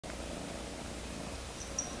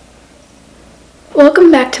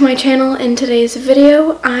Welcome back to my channel. In today's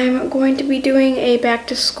video, I'm going to be doing a back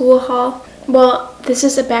to school haul. Well, this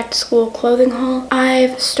is a back to school clothing haul.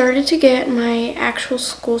 I've started to get my actual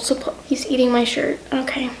school supply. He's eating my shirt.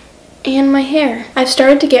 Okay. And my hair. I've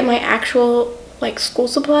started to get my actual school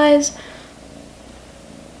supplies.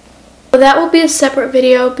 But that will be a separate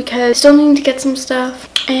video because I still need to get some stuff.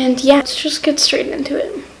 And yeah, let's just get straight into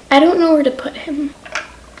it. I don't know where to put him.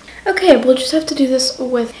 Okay, we'll just have to do this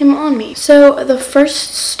with him on me. So the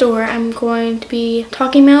first store I'm going to be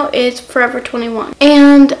talking about is Forever 21.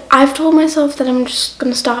 And I've told myself that I'm just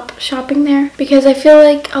going to stop shopping there because I feel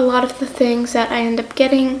like a lot of the things that I end up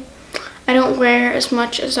getting I don't wear as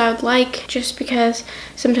much as I would like, just because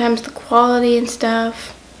sometimes the quality and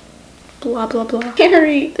stuff, blah blah blah.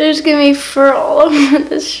 Harry, there's gonna be fur all over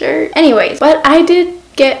this shirt. Anyways, but I did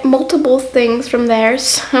get multiple things from there,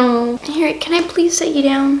 so Harry, can I please sit you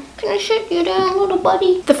down? Can I sit you down, little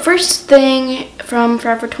buddy? The first thing from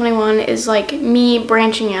Forever 21 is me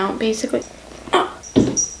branching out, basically.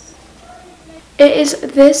 It is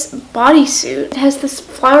this bodysuit. It has this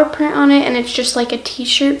flower print on it and it's just like a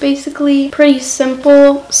t-shirt basically. Pretty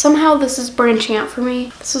simple. Somehow this is branching out for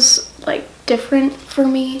me. This is different for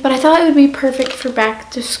me. But I thought it would be perfect for back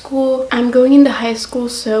to school. I'm going into high school,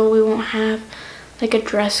 so we won't have a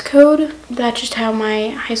dress code. That's just how my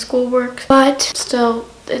high school works. But still,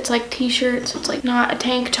 it's t-shirts. It's not a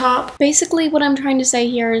tank top. Basically, what I'm trying to say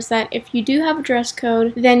here is that if you do have a dress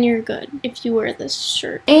code, then you're good if you wear this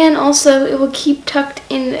shirt. And also, it will keep tucked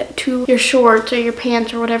into your shorts or your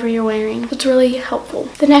pants or whatever you're wearing. It's really helpful.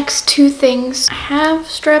 The next two things, I have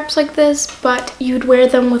straps like this, but you'd wear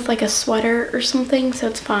them with a sweater or something, so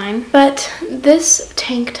it's fine. But this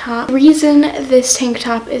tank top, the reason this tank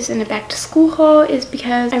top is in a back to school haul is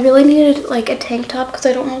because I really needed a tank top because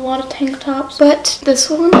I don't have a lot of tank tops. But this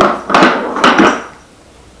one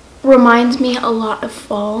reminds me a lot of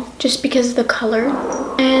fall just because of the color,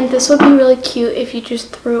 and this would be really cute if you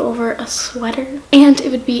just threw over a sweater, and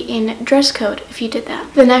it would be in dress code if you did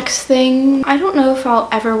that. The next thing, I don't know if I'll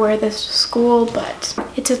ever wear this to school, but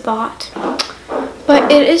it's a thought.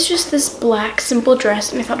 But it is just this black simple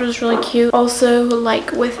dress, and I thought it was really cute. Also,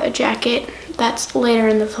 with a jacket that's later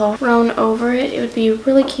in this haul thrown over it, it would be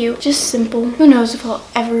really cute. Just simple. Who knows if I'll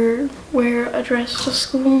ever wear a dress to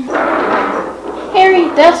school. Harry,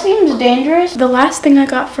 that seems dangerous. The last thing I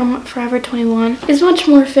got from Forever 21 is much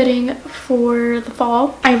more fitting for the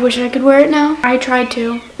fall. I wish I could wear it now. I tried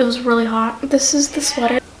to. It was really hot. This is the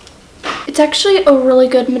sweater. It's actually a really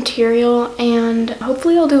good material, and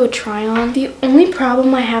hopefully I'll do a try on. The only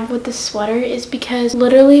problem I have with this sweater is because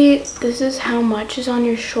literally this is how much is on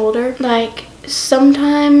your shoulder.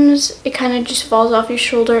 Sometimes it kind of just falls off your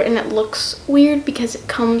shoulder and it looks weird because it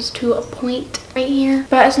comes to a point right here.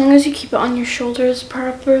 But as long as you keep it on your shoulders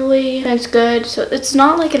properly, then it's good. So it's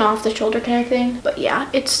not an off the shoulder kind of thing. But yeah,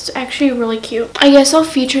 it's actually really cute. I guess I'll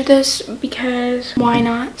feature this because why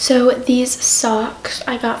not? So these socks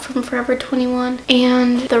I got from Forever 21.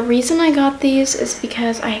 And the reason I got these is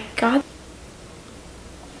because I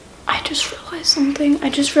just realized something. I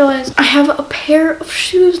just realized I have a pair of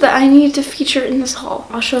shoes that I need to feature in this haul.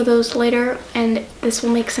 I'll show those later and this will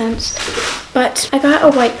make sense. But I got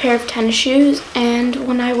a white pair of tennis shoes, and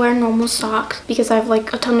when I wear normal socks, because I have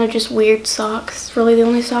a ton of just weird socks, really the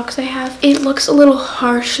only socks I have, it looks a little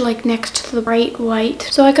harsh next to the bright white.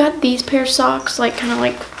 So I got these pair of socks, kind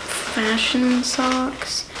of fashion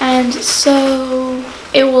socks, and so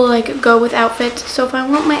it will go with outfits. So if I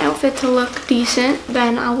want my outfit to look decent,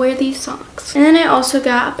 then I'll wear these socks. And then I also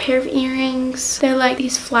got a pair of earrings. They're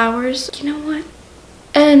these flowers. You know what?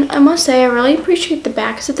 And I must say I really appreciate the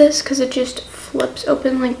backs of this because it just flips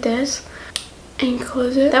open like this and you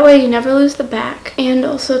close it. That way you never lose the back, and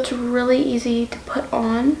also it's really easy to put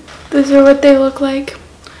on. These are what they look like.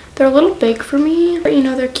 They're a little big for me, but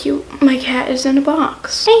they're cute. My cat is in a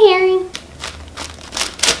box. Hey, Harry.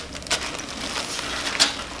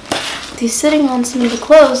 He's sitting on some of the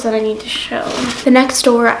clothes that I need to show. The next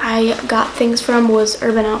store I got things from was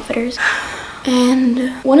Urban Outfitters.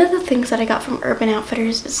 And one of the things that I got from Urban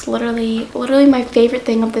Outfitters is literally my favorite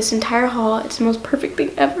thing of this entire haul. It's the most perfect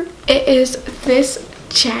thing ever. It is this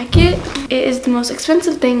jacket. It is the most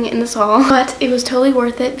expensive thing in this haul, but it was totally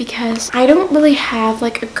worth it because I don't really have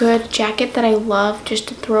a good jacket that I love just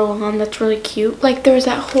to throw on that's really cute. There was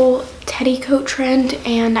that whole teddy coat trend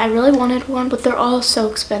and I really wanted one, but they're all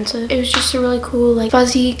so expensive. It was just a really cool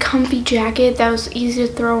fuzzy comfy jacket that was easy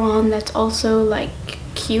to throw on, that's also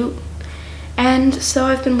cute. And so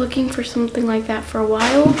I've been looking for something like that for a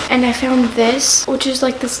while, and I found this, which is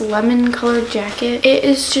like this lemon colored jacket. It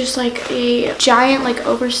is just like a giant, like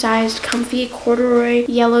oversized, comfy corduroy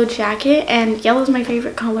yellow jacket, and yellow is my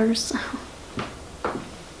favorite color, so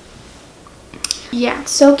yeah,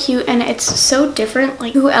 it's so cute and it's so different.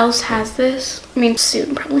 Like, who else has this? I mean,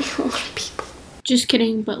 soon probably a lot of people. Just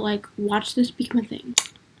kidding, but like, watch this become a thing.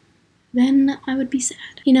 Then I would be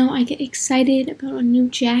sad. You know, I get excited about a new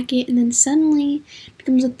jacket and then suddenly it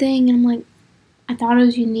becomes a thing and I'm like, I thought it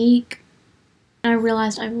was unique and I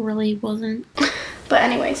realized I really wasn't. But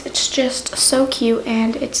anyways, it's just so cute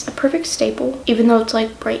and it's a perfect staple, even though it's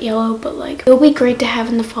like bright yellow, but like it'll be great to have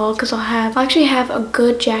in the fall because I'll actually have a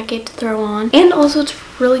good jacket to throw on. And also it's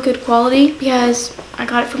really good quality because I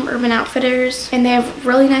got it from Urban Outfitters and they have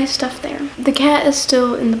really nice stuff there. The cat is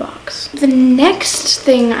still in the box. The next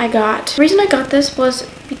thing I got, the reason I got this was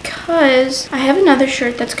because I have another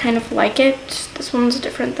shirt that's kind of like it. This one's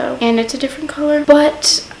different though, and it's a different color.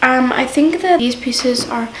 But I think that these pieces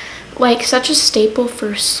are like such a staple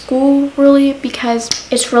for school, really, because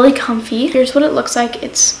it's really comfy. Here's what it looks like.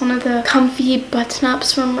 It's one of the comfy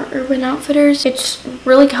button-ups from Urban Outfitters. It's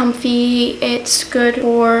really comfy. It's good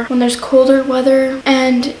for when there's colder weather,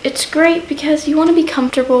 and it's great because you want to be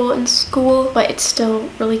comfortable in school, but it's still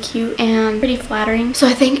really cute and pretty flattering. So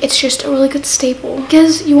I think it's just a really good staple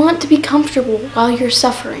because you want to be comfortable while you're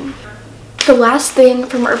suffering. The last thing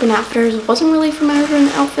from Urban Outfitters wasn't really from Urban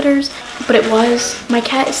Outfitters, but it was. My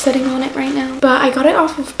cat is sitting on it right now. But I got it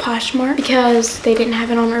off of Poshmark because they didn't have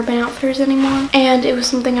it on Urban Outfitters anymore. And it was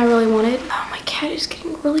something I really wanted. Oh, my cat is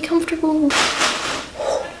getting really comfortable.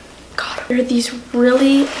 God. They're these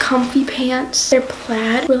really comfy pants. They're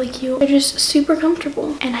plaid, really cute. They're just super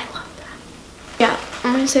comfortable, and I love that. Yeah,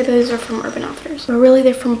 I'm gonna say those are from Urban Outfitters, but really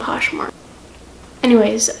they're from Poshmark.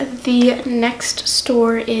 Anyways, the next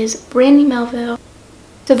store is Brandy Melville.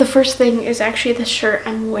 So the first thing is actually the shirt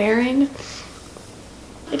I'm wearing.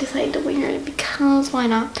 I decided to wear it because why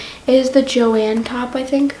not? It is the Joanne top, I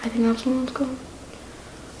think. I think that's what it's called.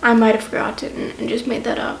 I might have forgotten and just made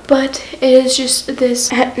that up. But it is just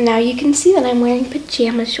this. Now you can see that I'm wearing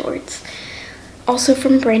pajama shorts. Also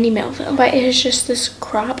from Brandy Melville. But it is just this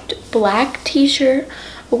cropped black t-shirt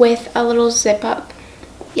with a little zip up.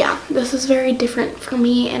 Yeah, this is very different for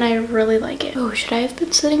me and I really like it. Oh, should I have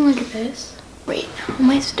been sitting like this? Wait, how am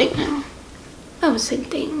I sitting now? Oh, same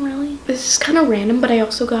thing, really. This is kind of random, but I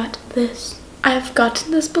also got this. I've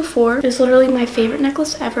gotten this before. It's literally my favorite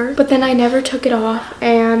necklace ever, but then I never took it off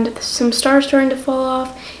and some stars starting to fall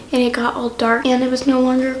off and it got all dark and it was no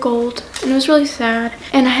longer gold and it was really sad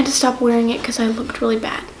and I had to stop wearing it because I looked really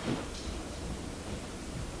bad.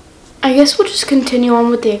 I guess we'll just continue on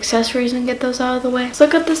with the accessories and get those out of the way. So I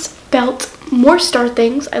got this belt, more star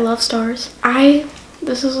things. I love stars.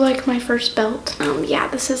 This is like my first belt. Yeah,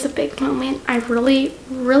 this is a big moment. I really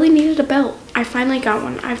needed a belt. I finally got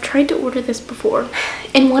one. I've tried to order this before.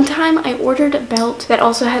 And one time I ordered a belt that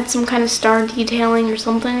also had some kind of star detailing or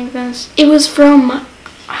something like this. It was from,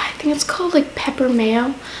 I think it's called like Pepper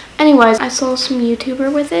Mayo. Anyways, I saw some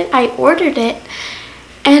YouTuber with it. I ordered it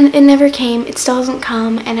and it never came. It still hasn't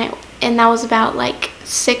come, and that was about like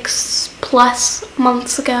 6+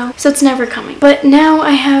 months ago, so it's never coming. But now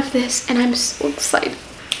I have this and I'm so excited.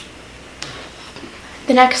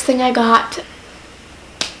 The next thing I got,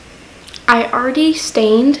 I already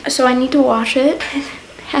stained, so I need to wash it. It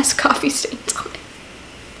has coffee stains on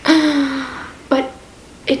it. But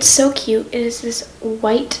it's so cute. It is this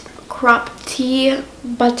white crop tee,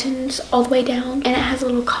 buttons all the way down, and it has a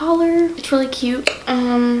little collar. It's really cute.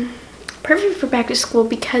 Perfect for back to school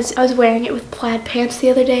because I was wearing it with plaid pants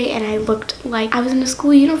the other day and I looked like I was in a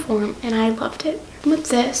school uniform and I loved it. With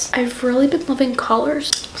this, I've really been loving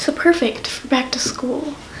collars, so perfect for back to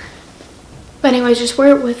school. But anyways, just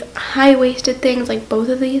wear it with high-waisted things like both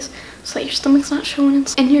of these so that your stomach's not showing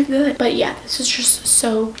and you're good. But yeah, this is just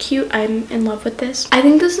so cute. I'm in love with this. I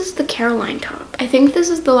think this is the Caroline top. I think this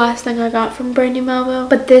is the last thing I got from Brandy Melville,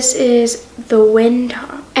 but this is the Win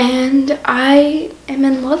top. And I am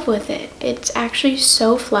in love with it. It's actually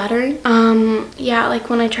so flattering. Yeah, like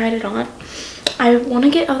when I tried it on. I want to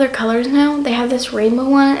get other colors now. They have this rainbow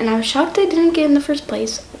one and I was shocked I didn't get in the first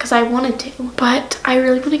place because I wanted to. But I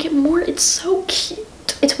really want to get more. It's so cute.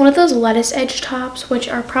 It's one of those lettuce edge tops, which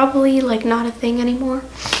are probably like not a thing anymore.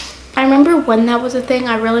 I remember when that was a thing,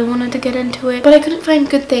 I really wanted to get into it, but I couldn't find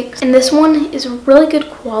good things. And this one is really good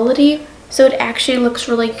quality, so it actually looks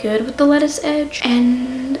really good with the lettuce edge.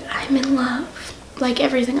 And I'm in love, like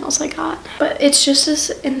everything else I got. But it's just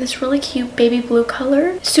in this really cute baby blue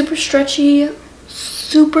color. Super stretchy,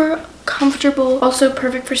 super comfortable. Also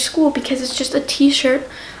perfect for school because it's just a t-shirt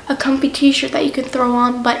a comfy t-shirt that you can throw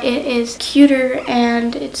on, but it is cuter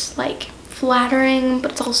and it's like flattering,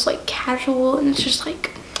 but it's also like casual, and it's just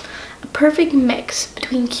like a perfect mix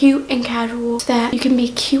between cute and casual so that you can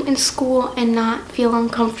be cute in school and not feel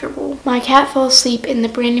uncomfortable. My cat fell asleep in the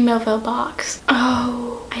Brandy Melville box.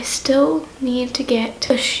 Oh, I still need to get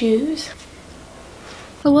the shoes.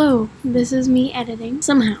 Hello, this is me editing.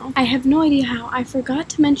 Somehow, I have no idea how, I forgot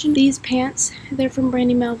to mention these pants. They're from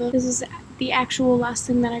Brandy Melville. This is the actual last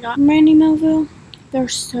thing that I got from Brandy Melville. They're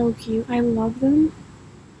so cute. I love them.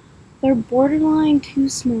 They're borderline too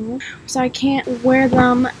small, so I can't wear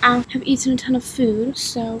them after I've eaten a ton of food.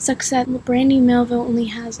 So sucks that Brandy Melville only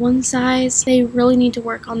has one size. They really need to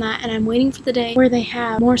work on that, and I'm waiting for the day where they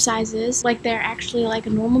have more sizes, like they're actually like a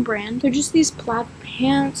normal brand. They're just these plaid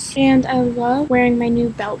pants, and I love wearing my new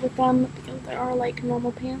belt with them because they are like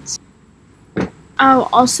normal pants. Oh,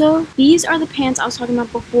 also, these are the pants I was talking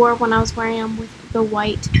about before when I was wearing them with the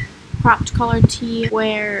white cropped collar tee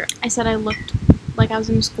where I said I looked like I was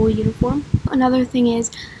in a school uniform. Another thing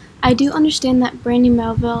is, I do understand that Brandy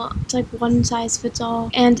Melville, it's like one size fits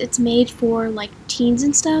all, and it's made for like teens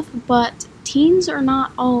and stuff, but teens are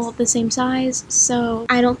not all the same size, so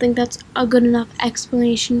I don't think that's a good enough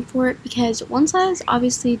explanation for it because one size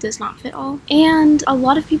obviously does not fit all. And a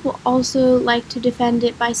lot of people also like to defend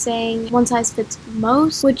it by saying one size fits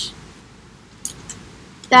most, which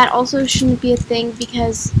that also shouldn't be a thing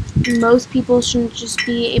because most people shouldn't just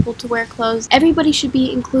be able to wear clothes. Everybody should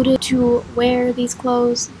be included to wear these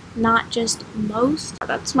clothes, not just most.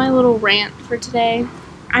 That's my little rant for today.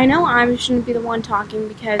 I know I shouldn't be the one talking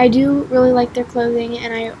because I do really like their clothing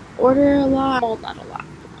and I order a lot. Well, not a lot.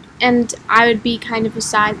 And I would be kind of a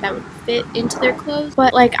size that would fit into their clothes.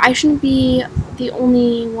 But like, I shouldn't be the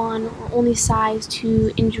only one or only size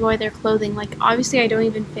to enjoy their clothing. Like, obviously I don't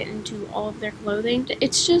even fit into all of their clothing.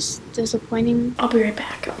 It's just disappointing. I'll be right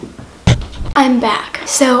back. I'm back.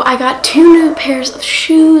 So I got 2 new pairs of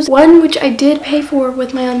shoes, one which I did pay for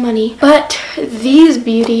with my own money, but these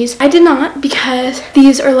beauties I did not, because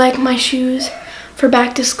these are like my shoes for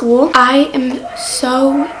back to school. I am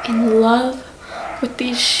so in love with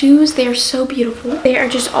these shoes. They are so beautiful. They are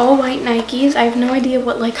just all white Nikes. I have no idea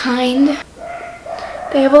what like kind.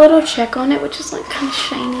 They have a little check on it, which is like kind of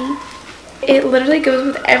shiny. It literally goes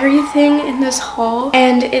with everything in this haul,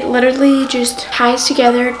 and it literally just ties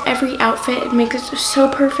together every outfit. It makes it just so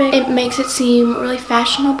perfect. It makes it seem really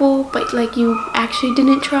fashionable, but like you actually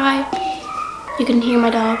didn't try. You can hear my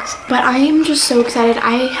dogs. But I am just so excited.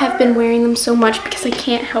 I have been wearing them so much because I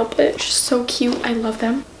can't help it. It's just so cute. I love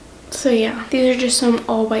them. So yeah, these are just some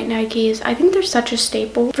all white Nikes. I think they're such a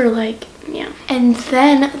staple for like, yeah. And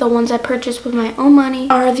then the ones I purchased with my own money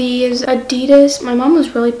are these Adidas. My mom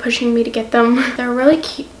was really pushing me to get them. They're really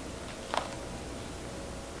cute.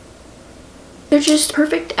 They're just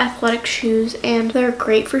perfect athletic shoes, and they're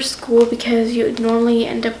great for school because you normally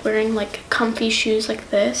end up wearing like comfy shoes like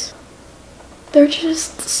this. They're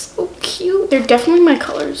just so cute. They're definitely my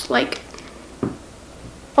colors. Like,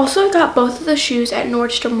 also, I got both of the shoes at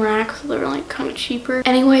Nordstrom Rack, so they were like kind of cheaper.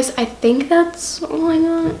 Anyways, I think that's all I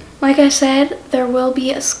got. Like I said, there will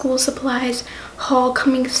be a school supplies haul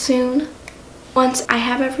coming soon once I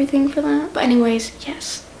have everything for that. But anyways,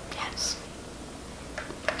 yes.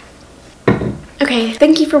 Okay,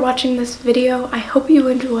 thank you for watching this video. I hope you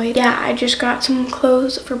enjoyed. Yeah, I just got some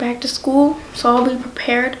clothes for back to school, so I'll be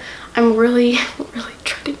prepared. I'm really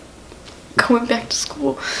dreading going back to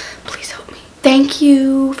school. Please help me. Thank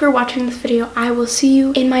you for watching this video. I will see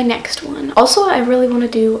you in my next one. Also, I really want to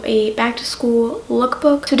do a back to school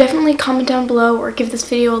lookbook, so definitely comment down below or give this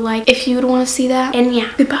video a like if you would want to see that. And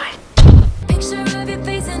yeah, goodbye.